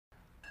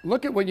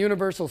look at what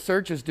Universal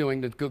Search is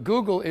doing.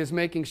 Google is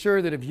making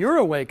sure that if you're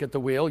awake at the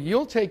wheel,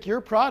 you'll take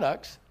your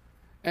products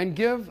and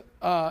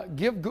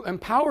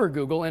empower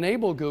Google,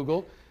 enable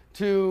Google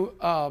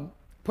to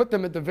put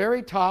them at the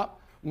very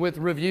top with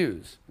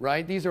reviews,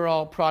 right? These are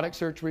all product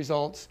search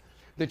results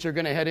that you're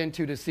going to head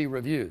into to see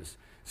reviews.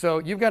 So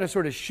you've got to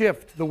sort of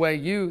shift the way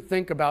you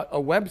think about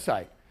a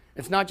website.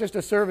 It's not just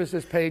a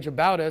services page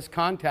about us,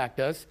 contact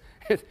us,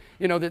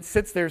 that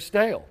sits there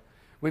stale.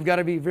 We've got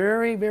to be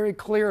very, very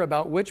clear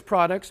about which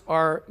products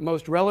are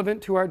most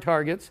relevant to our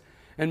targets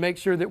and make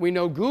sure that we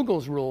know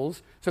Google's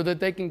rules so that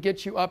they can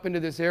get you up into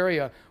this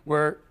area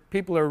where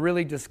people are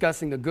really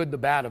discussing the good, the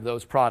bad of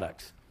those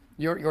products,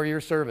 your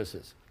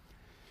services.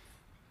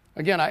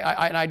 Again,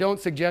 I don't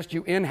suggest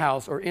you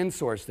in-house or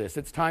in-source this.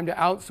 It's time to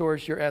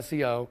outsource your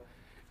SEO.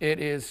 It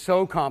is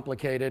so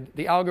complicated.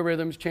 The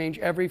algorithms change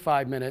every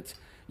 5 minutes.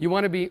 You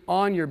want to be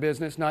on your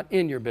business, not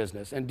in your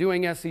business. And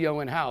doing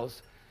SEO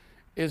in-house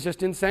is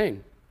just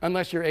insane,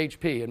 unless you're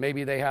HP, and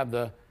maybe they have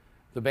the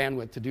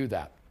bandwidth to do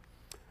that.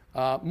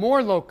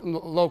 More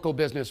local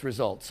business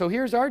results. So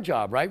here's our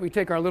job, right? We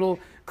take our little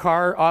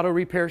car auto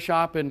repair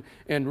shop in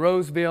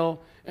Roseville,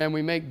 and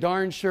we make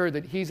darn sure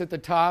that he's at the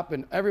top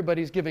and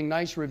everybody's giving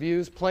nice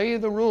reviews. Play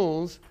the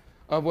rules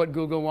of what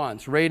Google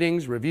wants.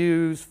 Ratings,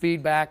 reviews,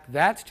 feedback,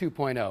 that's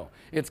 2.0.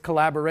 It's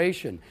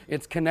collaboration,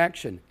 it's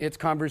connection, it's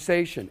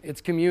conversation,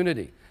 it's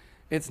community.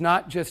 It's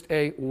not just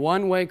a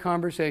one-way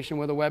conversation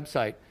with a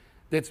website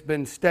that's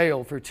been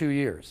stale for 2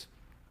 years,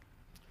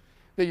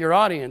 that your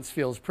audience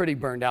feels pretty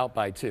burned out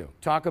by too.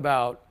 Talk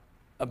about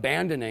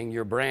abandoning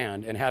your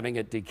brand and having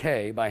it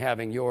decay by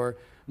having your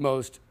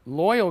most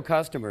loyal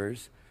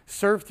customers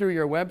surf through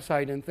your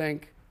website and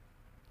think,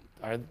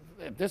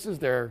 if this is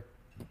their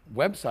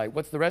website,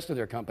 what's the rest of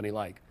their company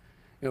like?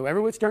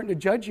 Everyone's starting to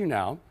judge you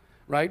now,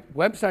 right?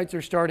 Websites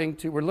are starting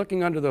to, we're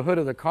looking under the hood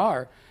of the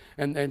car,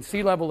 and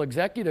C-level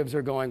executives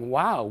are going,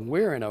 wow,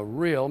 we're in a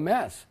real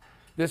mess.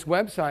 This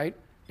website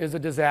is a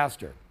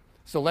disaster.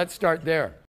 So let's start there.